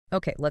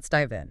Okay, let's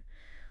dive in.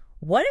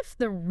 What if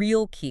the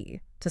real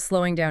key to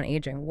slowing down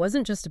aging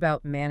wasn't just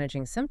about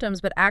managing symptoms,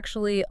 but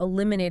actually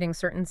eliminating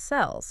certain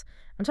cells?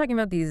 I'm talking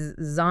about these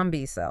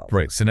zombie cells.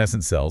 Right,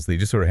 senescent cells, they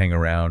just sort of hang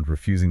around,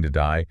 refusing to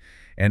die,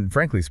 and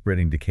frankly,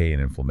 spreading decay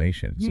and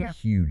inflammation. It's a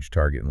huge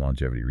target in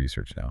longevity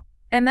research now.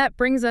 And that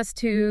brings us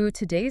to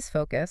today's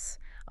focus,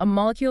 a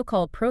molecule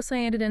called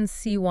Procyanidin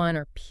C1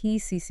 or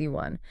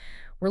PCC1.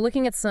 We're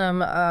looking at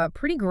some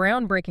pretty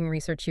groundbreaking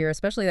research here,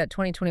 especially that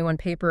 2021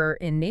 paper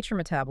in Nature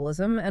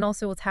Metabolism and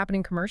also what's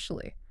happening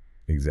commercially.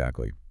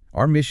 Exactly.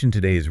 Our mission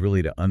today is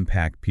really to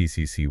unpack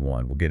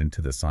PCC1. We'll get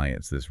into the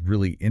science, this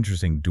really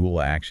interesting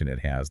dual action it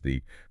has,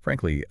 the,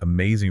 frankly,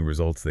 amazing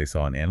results they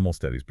saw in animal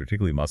studies,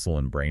 particularly muscle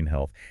and brain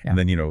health, and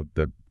then,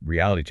 the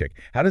reality check.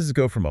 How does it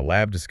go from a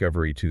lab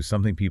discovery to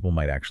something people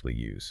might actually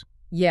use?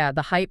 Yeah,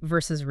 the hype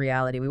versus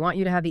reality. We want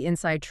you to have the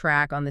inside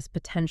track on this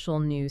potential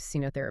new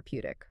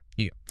xenotherapeutic.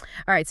 Yeah.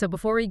 All right, so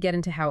before we get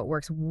into how it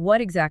works,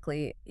 what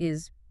exactly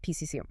is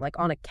PCC, like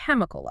on a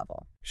chemical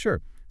level?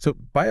 Sure. So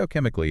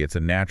biochemically, it's a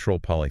natural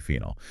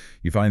polyphenol.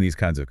 You find these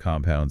kinds of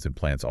compounds in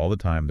plants all the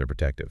time. They're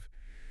protective.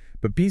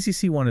 But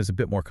PCC1 is a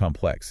bit more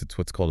complex. It's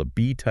what's called a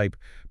B-type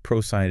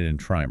procyanidin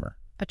trimer.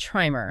 A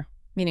trimer,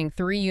 meaning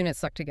 3 units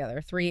stuck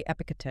together, 3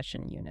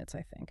 epicatechin units,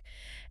 I think.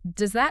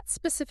 Does that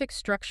specific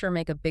structure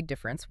make a big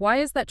difference? Why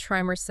is that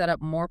trimer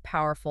setup more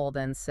powerful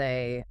than,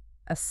 say,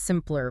 a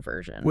simpler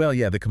version? Well,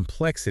 yeah, the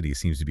complexity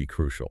seems to be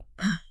crucial.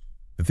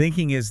 The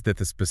thinking is that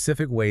the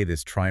specific way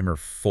this trimer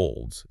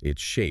folds,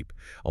 its shape,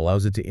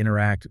 allows it to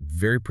interact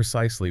very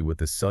precisely with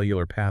the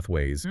cellular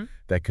pathways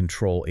that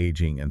control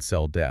aging and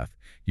cell death.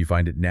 You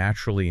find it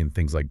naturally in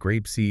things like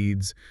grape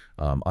seeds,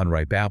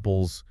 unripe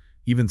apples,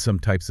 even some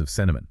types of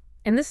cinnamon.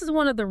 And this is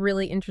one of the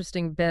really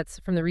interesting bits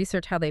from the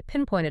research, how they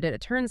pinpointed it.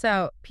 It turns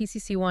out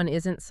PCC1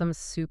 isn't some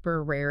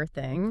super rare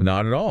thing.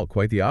 Not at all.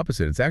 Quite the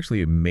opposite. It's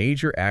actually a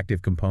major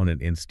active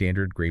component in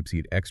standard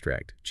grapeseed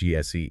extract,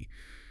 GSE.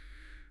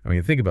 I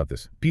mean, think about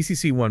this.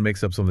 PCC1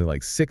 makes up something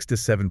like 6 to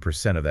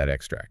 7% of that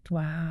extract.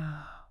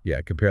 Wow.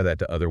 Yeah, compare that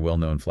to other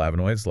well-known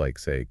flavonoids like,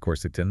 say,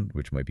 quercetin,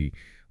 which might be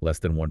less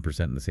than 1%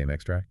 in the same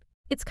extract.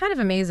 It's kind of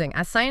amazing.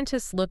 As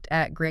scientists looked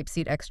at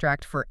grapeseed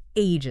extract for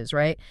ages,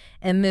 right?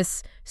 And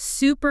this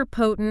super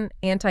potent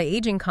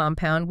anti-aging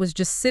compound was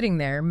just sitting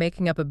there,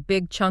 making up a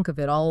big chunk of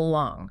it all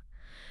along.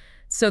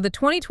 So the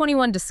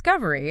 2021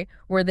 discovery,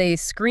 where they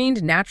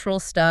screened natural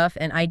stuff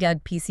and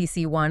ID'd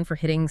PCC1 for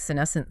hitting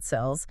senescent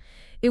cells,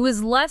 it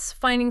was less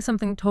finding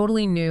something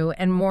totally new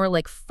and more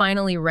like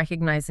finally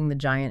recognizing the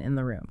giant in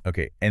the room.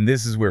 Okay, and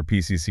this is where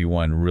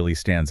PCC1 really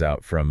stands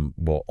out from,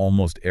 well,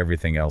 almost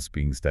everything else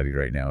being studied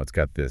right now. It's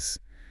got this,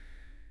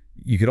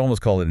 you could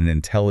almost call it an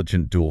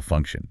intelligent dual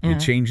function. It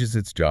changes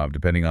its job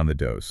depending on the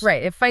dose.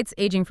 Right, it fights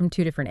aging from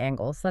 2 different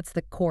angles. That's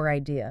the core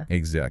idea.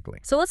 Exactly.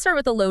 So let's start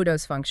with the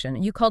low-dose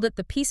function. You called it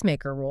the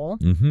peacemaker rule.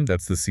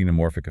 That's the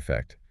xenomorphic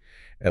effect.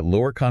 At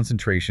lower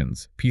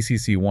concentrations,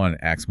 PCC1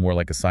 acts more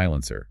like a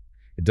silencer.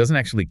 It doesn't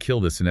actually kill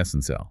the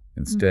senescent cell.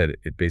 Instead,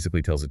 it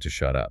basically tells it to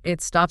shut up.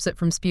 It stops it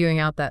from spewing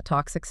out that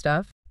toxic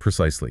stuff?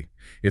 Precisely.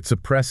 It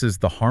suppresses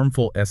the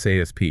harmful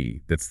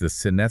SASP, that's the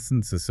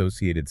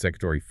senescence-associated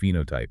secretory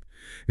phenotype.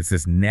 It's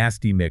this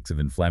nasty mix of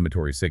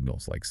inflammatory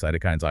signals like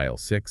cytokines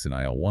IL-6 and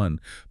IL-1,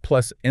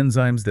 plus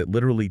enzymes that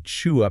literally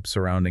chew up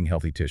surrounding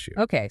healthy tissue.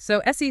 Okay,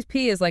 so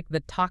SASP is like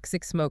the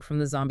toxic smoke from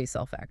the zombie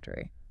cell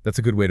factory. That's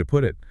a good way to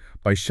put it.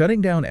 By shutting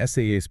down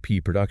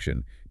SASP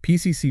production,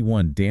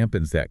 PCC1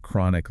 dampens that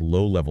chronic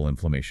low-level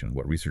inflammation,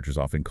 what researchers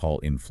often call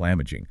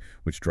inflammaging,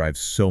 which drives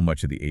so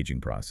much of the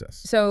aging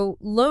process. So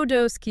low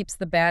dose keeps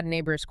the bad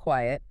neighbors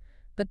quiet,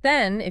 but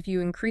then if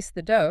you increase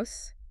the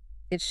dose,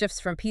 it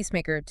shifts from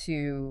peacemaker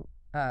to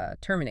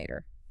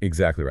terminator.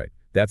 Exactly right.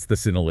 That's the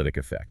senolytic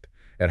effect.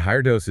 At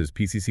higher doses,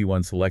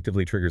 PCC1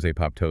 selectively triggers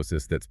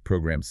apoptosis that's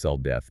programmed cell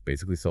death,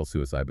 basically cell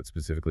suicide, but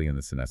specifically in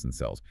the senescent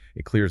cells.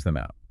 It clears them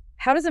out.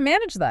 How does it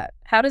manage that?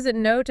 How does it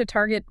know to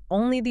target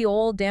only the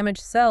old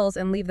damaged cells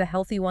and leave the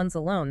healthy ones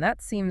alone?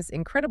 That seems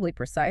incredibly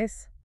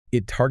precise.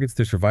 It targets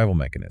their survival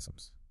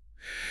mechanisms.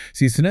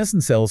 See,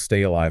 senescent cells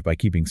stay alive by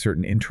keeping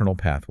certain internal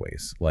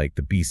pathways, like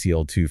the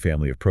BCL2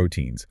 family of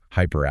proteins,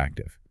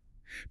 hyperactive.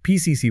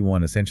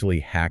 PCC1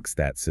 essentially hacks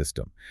that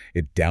system.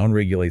 It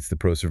downregulates the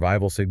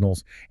pro-survival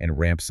signals and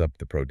ramps up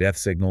the pro-death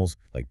signals,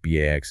 like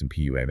BAX and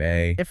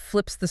PUMA. It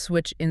flips the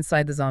switch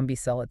inside the zombie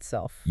cell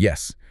itself.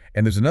 Yes,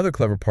 and there's another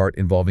clever part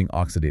involving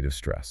oxidative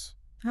stress.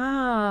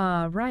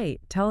 Ah,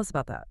 right. Tell us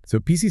about that. So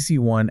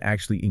PCC1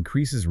 actually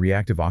increases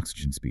reactive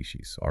oxygen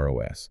species,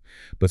 ROS,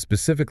 but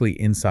specifically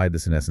inside the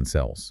senescent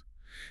cells.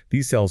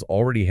 These cells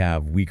already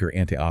have weaker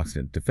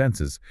antioxidant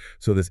defenses,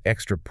 so this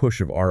extra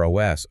push of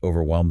ROS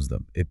overwhelms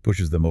them. It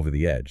pushes them over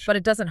the edge. But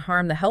it doesn't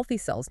harm the healthy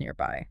cells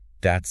nearby.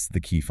 That's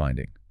the key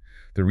finding.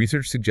 The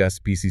research suggests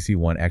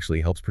PCC1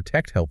 actually helps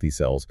protect healthy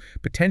cells,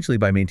 potentially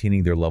by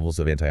maintaining their levels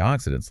of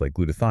antioxidants like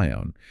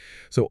glutathione.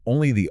 So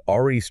only the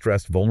already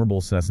stressed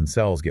vulnerable senescent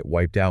cells get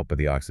wiped out by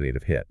the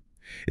oxidative hit.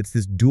 It's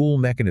this dual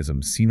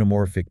mechanism,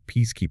 xenomorphic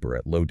peacekeeper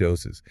at low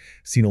doses,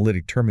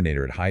 senolytic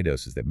terminator at high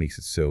doses, that makes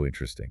it so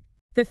interesting.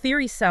 The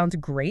theory sounds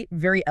great,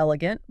 very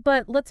elegant,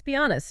 but let's be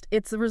honest,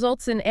 it's the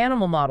results in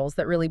animal models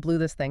that really blew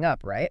this thing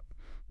up, right?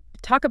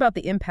 Talk about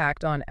the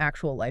impact on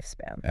actual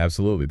lifespan.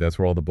 Absolutely. That's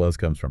where all the buzz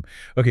comes from.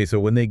 Okay, so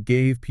when they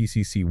gave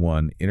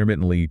PCC1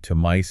 intermittently to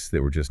mice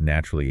that were just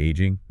naturally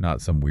aging,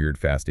 not some weird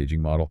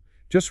fast-aging model,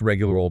 just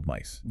regular old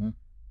mice,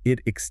 it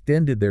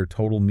extended their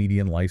total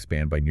median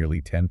lifespan by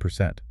nearly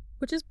 10%.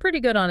 Which is pretty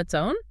good on its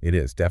own. It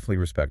is definitely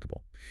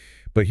respectable.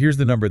 But here's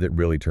the number that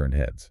really turned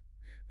heads.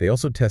 They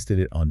also tested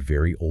it on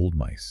very old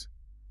mice.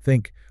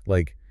 Think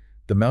like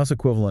the mouse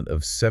equivalent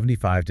of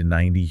 75 to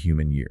 90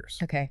 human years.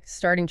 Okay,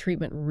 starting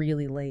treatment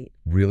really late.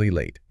 Really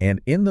late. And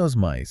in those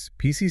mice,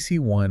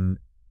 PCC1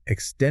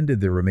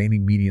 extended their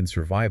remaining median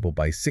survival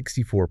by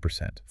 64%.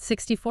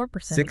 64%?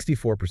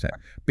 64%.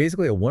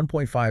 Basically a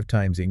 1.5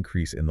 times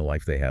increase in the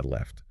life they had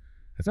left.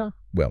 Well,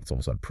 it's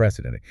almost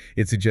unprecedented.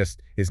 It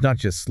suggests it's not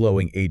just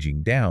slowing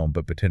aging down,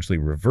 but potentially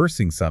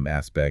reversing some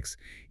aspects,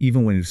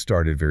 even when it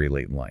started very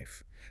late in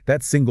life.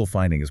 That single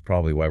finding is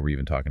probably why we're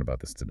even talking about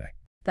this today.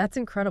 That's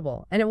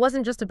incredible. And it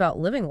wasn't just about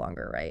living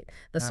longer, right?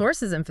 The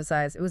sources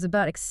emphasized it was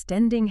about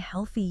extending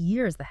healthy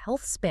years, the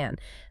health span.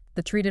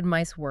 The treated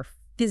mice were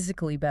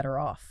physically better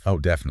off. Oh,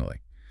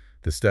 definitely.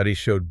 The study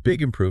showed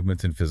big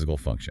improvements in physical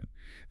function.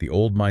 The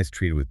old mice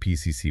treated with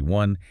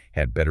PCC1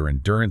 had better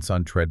endurance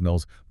on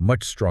treadmills,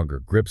 much stronger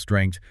grip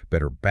strength,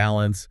 better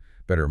balance,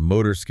 better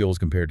motor skills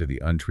compared to the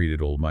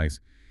untreated old mice.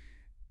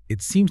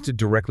 It seems to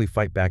directly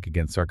fight back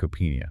against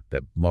sarcopenia,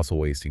 that muscle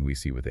wasting we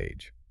see with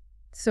age.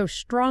 So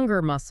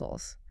stronger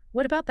muscles.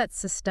 What about that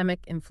systemic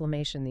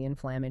inflammation, the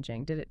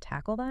inflammaging? Did it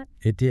tackle that?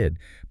 It did.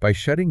 By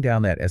shutting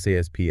down that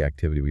SASP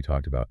activity we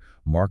talked about,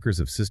 markers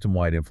of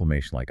system-wide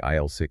inflammation like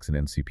IL-6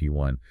 and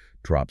MCP1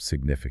 dropped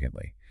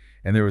significantly.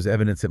 And there was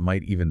evidence it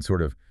might even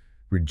sort of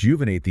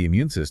rejuvenate the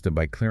immune system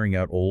by clearing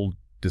out old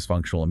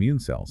dysfunctional immune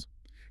cells,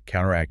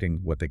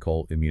 counteracting what they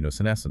call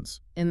immunosenescence.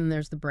 And then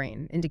there's the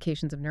brain,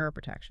 indications of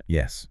neuroprotection.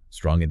 Yes,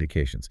 strong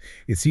indications.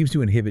 It seems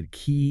to inhibit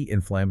key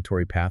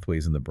inflammatory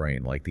pathways in the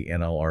brain, like the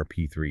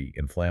NLRP3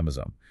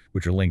 inflammasome,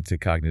 which are linked to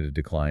cognitive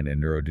decline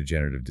and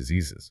neurodegenerative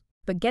diseases.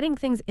 But getting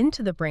things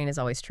into the brain is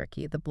always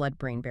tricky, the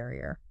blood-brain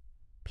barrier.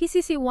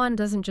 PCC1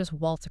 doesn't just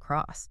waltz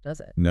across,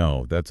 does it?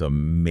 No, that's a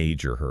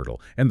major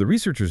hurdle. And the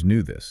researchers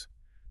knew this.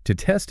 To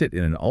test it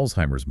in an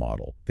Alzheimer's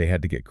model, they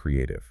had to get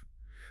creative.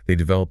 They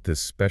developed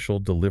this special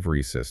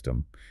delivery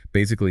system,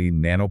 basically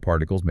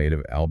nanoparticles made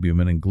of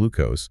albumin and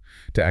glucose,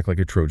 to act like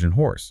a Trojan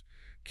horse,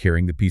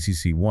 carrying the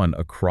PCC1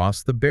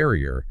 across the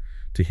barrier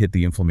to hit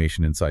the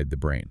inflammation inside the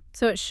brain.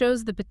 So it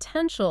shows the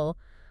potential,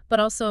 but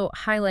also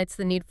highlights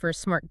the need for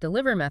smart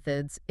delivery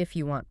methods if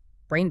you want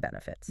brain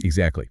benefits.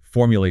 Exactly.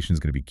 Formulation is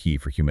going to be key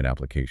for human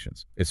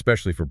applications,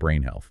 especially for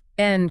brain health.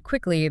 And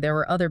quickly, there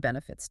were other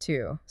benefits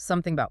too.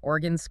 Something about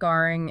organ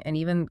scarring and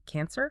even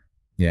cancer?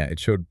 Yeah, it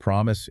showed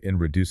promise in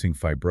reducing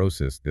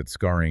fibrosis, that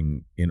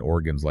scarring in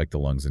organs like the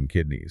lungs and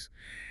kidneys.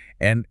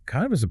 And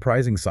kind of a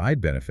surprising side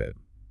benefit.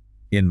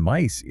 In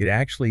mice, it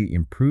actually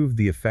improved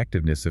the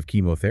effectiveness of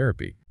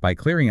chemotherapy by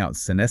clearing out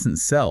senescent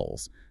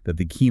cells that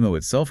the chemo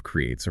itself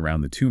creates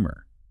around the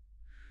tumor.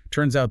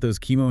 Turns out those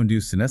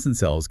chemo-induced senescent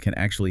cells can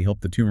actually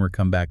help the tumor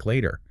come back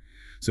later.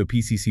 So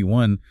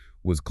PCC1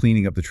 was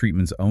cleaning up the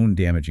treatment's own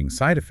damaging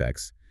side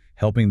effects,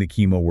 helping the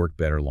chemo work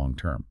better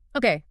long-term.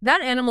 Okay,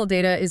 that animal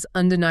data is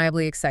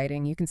undeniably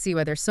exciting. You can see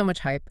why there's so much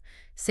hype.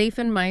 Safe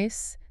in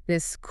mice,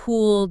 this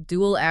cool,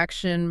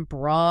 dual-action,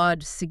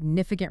 broad,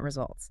 significant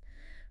results.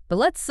 But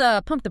let's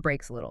pump the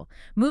brakes a little.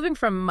 Moving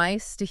from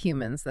mice to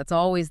humans, that's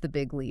always the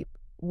big leap.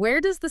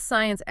 Where does the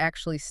science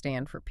actually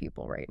stand for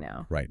people right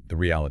now? Right, the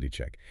reality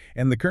check.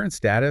 And the current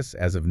status,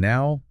 as of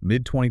now,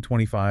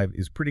 mid-2025,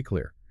 is pretty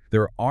clear.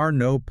 There are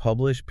no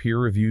published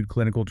peer-reviewed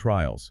clinical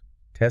trials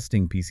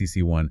testing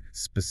PCC1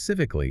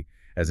 specifically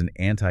as an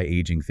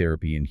anti-aging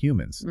therapy in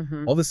humans.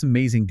 All this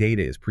amazing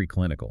data is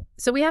preclinical.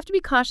 So we have to be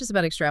cautious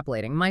about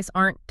extrapolating. Mice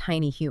aren't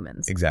tiny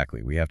humans.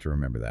 Exactly. We have to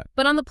remember that.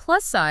 But on the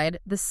plus side,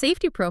 the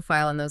safety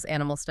profile in those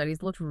animal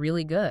studies looked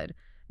really good.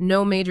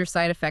 No major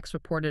side effects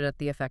reported at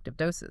the effective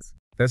doses.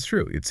 That's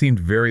true. It seemed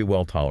very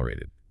well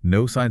tolerated.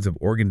 No signs of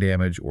organ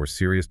damage or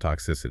serious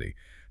toxicity.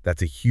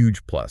 That's a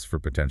huge plus for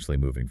potentially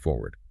moving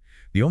forward.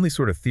 The only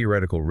sort of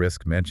theoretical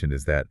risk mentioned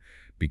is that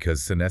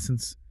because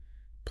senescence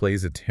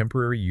plays a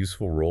temporary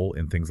useful role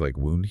in things like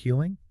wound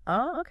healing.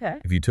 Oh, okay.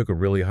 If you took a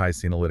really high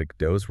senolytic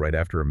dose right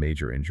after a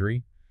major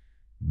injury,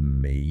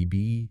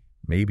 maybe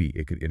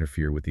it could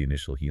interfere with the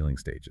initial healing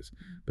stages.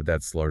 But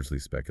that's largely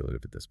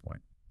speculative at this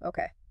point.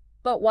 Okay.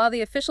 But while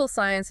the official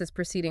science is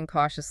proceeding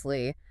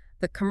cautiously,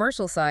 the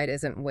commercial side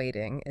isn't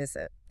waiting, is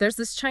it? There's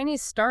this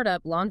Chinese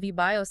startup, Lonvi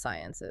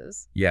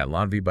Biosciences. Yeah,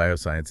 Lonvi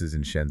Biosciences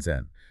in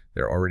Shenzhen.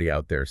 They're already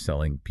out there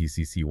selling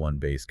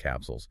PCC1-based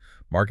capsules,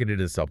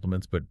 marketed as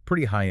supplements, but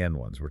pretty high-end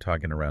ones. We're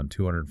talking around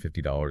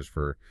 $250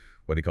 for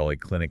what they call a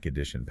clinic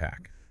edition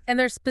pack. And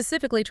they're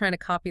specifically trying to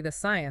copy the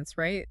science,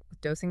 right? With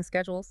dosing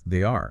schedules?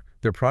 They are.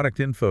 Their product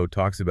info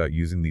talks about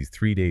using these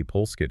 3-day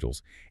pulse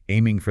schedules,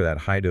 aiming for that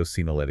high-dose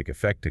senolytic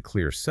effect to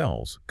clear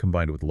cells,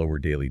 combined with lower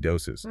daily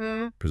doses,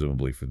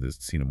 presumably for this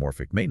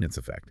xenomorphic maintenance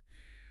effect.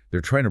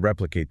 They're trying to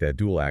replicate that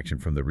dual action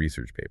from the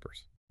research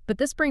papers. But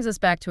this brings us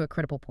back to a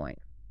critical point: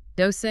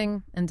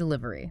 dosing and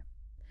delivery.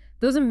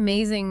 Those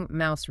amazing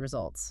mouse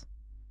results.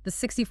 The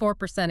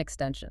 64%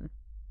 extension.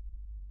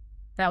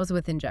 That was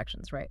with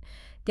injections, right?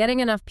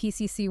 Getting enough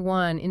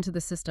PCC1 into the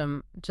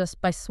system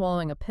just by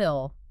swallowing a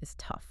pill is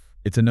tough.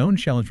 It's a known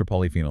challenge for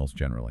polyphenols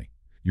generally.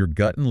 Your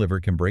gut and liver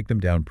can break them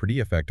down pretty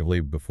effectively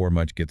before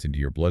much gets into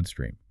your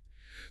bloodstream.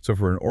 So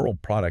for an oral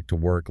product to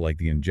work like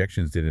the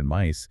injections did in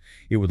mice,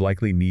 it would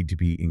likely need to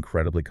be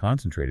incredibly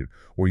concentrated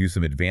or use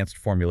some advanced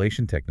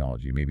formulation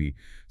technology, maybe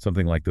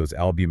something like those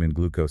albumin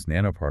glucose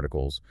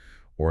nanoparticles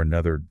or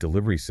another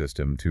delivery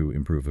system to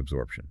improve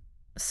absorption.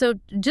 So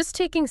just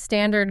taking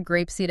standard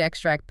grapeseed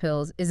extract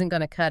pills isn't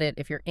going to cut it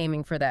if you're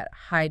aiming for that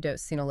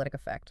high-dose senolytic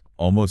effect.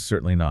 Almost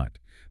certainly not.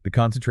 The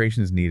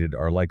concentrations needed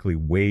are likely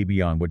way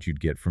beyond what you'd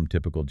get from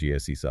typical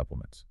GSC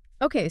supplements.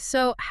 Okay,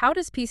 so how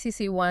does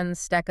PCC1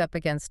 stack up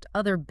against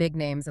other big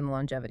names in the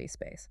longevity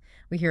space?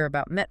 We hear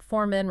about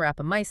metformin,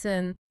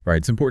 rapamycin. Right,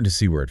 it's important to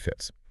see where it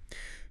fits.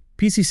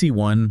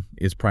 PCC1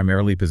 is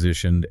primarily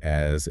positioned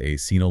as a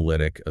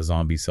senolytic, a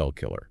zombie cell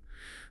killer.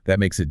 That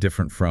makes it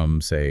different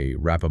from, say,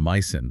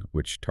 rapamycin,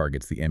 which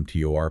targets the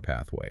mTOR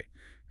pathway,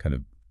 kind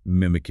of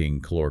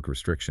mimicking caloric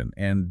restriction,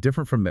 and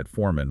different from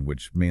metformin,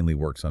 which mainly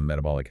works on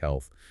metabolic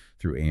health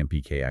through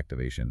AMPK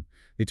activation.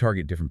 They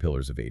target different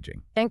pillars of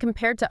aging. And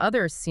compared to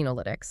other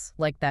senolytics,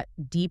 like that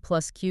D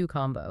plus Q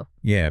combo.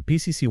 Yeah,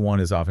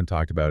 PCC1 is often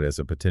talked about as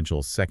a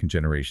potential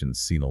second-generation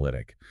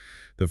senolytic.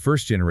 The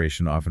first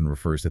generation often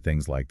refers to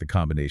things like the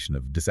combination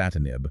of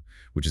dasatinib,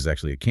 which is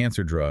actually a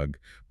cancer drug,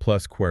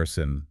 plus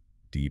quercetin,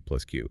 D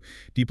plus Q.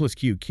 D plus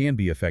Q can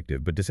be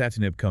effective, but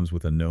dasatinib comes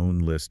with a known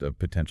list of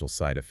potential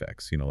side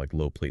effects, like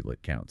low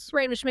platelet counts.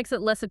 Right, which makes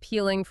it less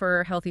appealing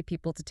for healthy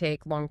people to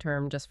take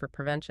long-term just for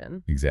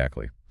prevention.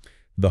 Exactly.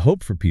 The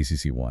hope for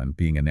PCC1,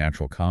 being a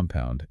natural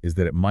compound, is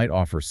that it might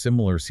offer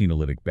similar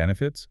senolytic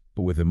benefits,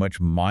 but with a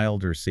much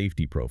milder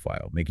safety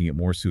profile, making it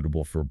more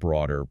suitable for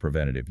broader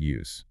preventative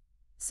use.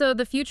 So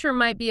the future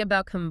might be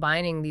about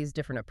combining these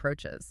different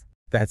approaches.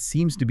 That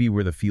seems to be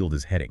where the field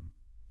is heading.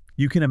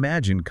 You can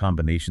imagine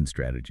combination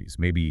strategies,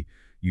 maybe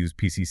use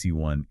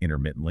PCC1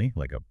 intermittently,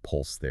 like a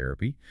pulse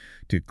therapy,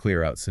 to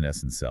clear out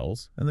senescent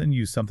cells, and then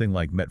use something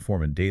like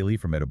metformin daily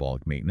for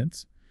metabolic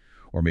maintenance,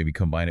 or maybe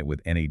combine it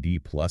with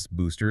NAD plus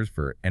boosters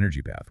for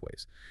energy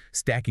pathways,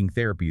 stacking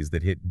therapies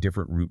that hit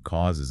different root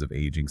causes of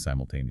aging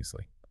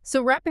simultaneously.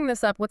 So wrapping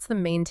this up, what's the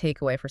main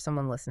takeaway for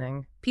someone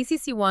listening?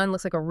 PCC1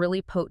 looks like a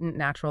really potent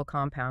natural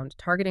compound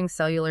targeting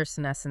cellular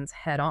senescence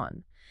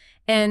head-on.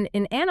 And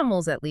in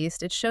animals, at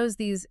least, it shows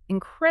these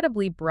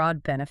incredibly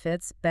broad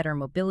benefits: better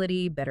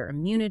mobility, better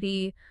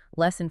immunity,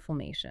 less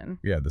inflammation.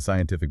 Yeah, the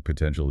scientific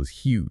potential is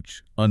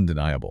huge,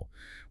 undeniable.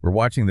 We're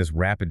watching this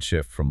rapid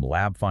shift from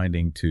lab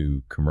finding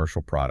to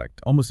commercial product,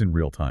 almost in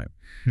real time.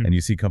 And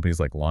you see companies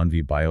like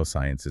Lonvi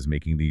Biosciences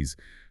making these,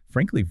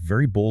 frankly,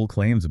 very bold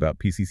claims about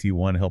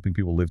PCC1 helping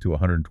people live to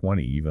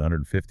 120, even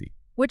 150.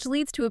 Which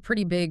leads to a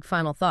pretty big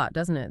final thought,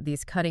 doesn't it?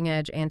 These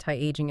cutting-edge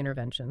anti-aging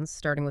interventions,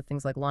 starting with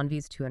things like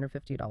Lonvi's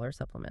 $250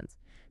 supplements.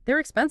 They're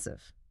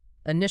expensive,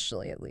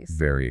 initially at least.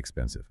 Very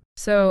expensive.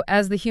 So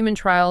as the human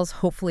trials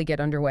hopefully get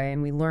underway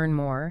and we learn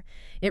more,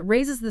 it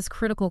raises this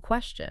critical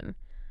question.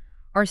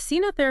 Are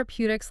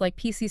xenotherapeutics like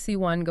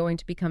PCC1 going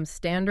to become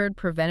standard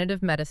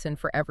preventative medicine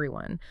for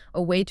everyone,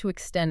 a way to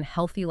extend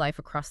healthy life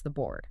across the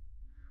board?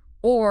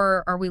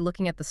 Or are we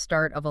looking at the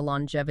start of a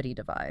longevity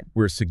divide?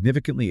 Where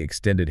significantly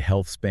extended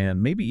health span,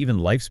 maybe even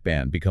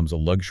lifespan, becomes a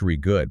luxury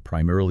good,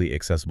 primarily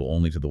accessible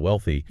only to the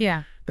wealthy.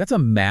 Yeah. That's a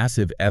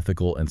massive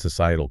ethical and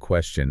societal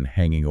question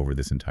hanging over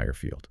this entire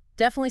field.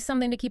 Definitely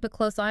something to keep a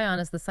close eye on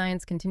as the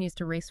science continues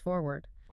to race forward.